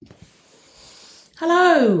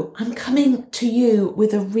Hello, I'm coming to you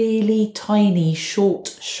with a really tiny,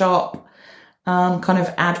 short, sharp kind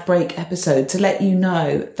of ad break episode to let you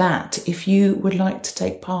know that if you would like to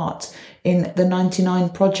take part in the 99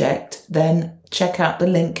 Project, then check out the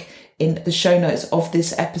link in the show notes of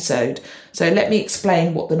this episode. So let me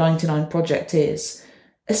explain what the 99 Project is.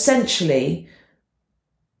 Essentially,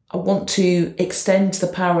 I want to extend the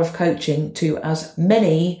power of coaching to as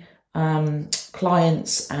many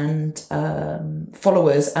clients and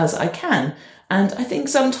followers as I can. And I think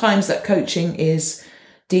sometimes that coaching is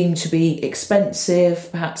deemed to be expensive,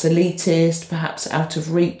 perhaps elitist, perhaps out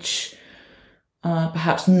of reach,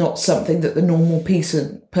 perhaps not something that the normal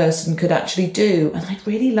person could actually do. And I'd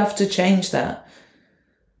really love to change that.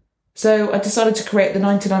 So I decided to create the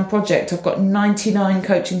 99 Project. I've got 99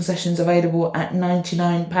 coaching sessions available at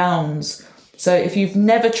 £99. So if you've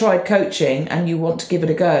never tried coaching and you want to give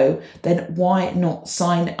it a go, then why not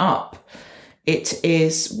sign up? It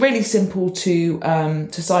is really simple to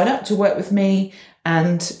sign up to work with me.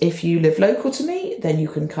 And if you live local to me, then you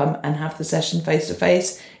can come and have the session face to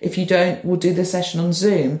face. If you don't, we'll do the session on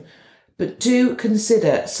Zoom. But do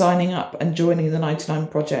consider signing up and joining the 99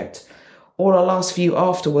 Project. All I'll ask for you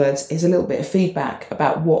afterwards is a little bit of feedback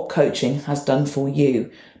about what coaching has done for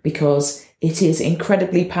you, because it is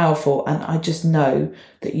incredibly powerful and I just know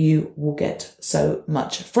that you will get so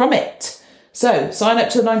much from it. So sign up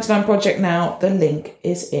to the 99 Project now. The link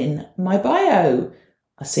is in my bio.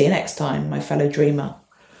 I'll see you next time, my fellow dreamer.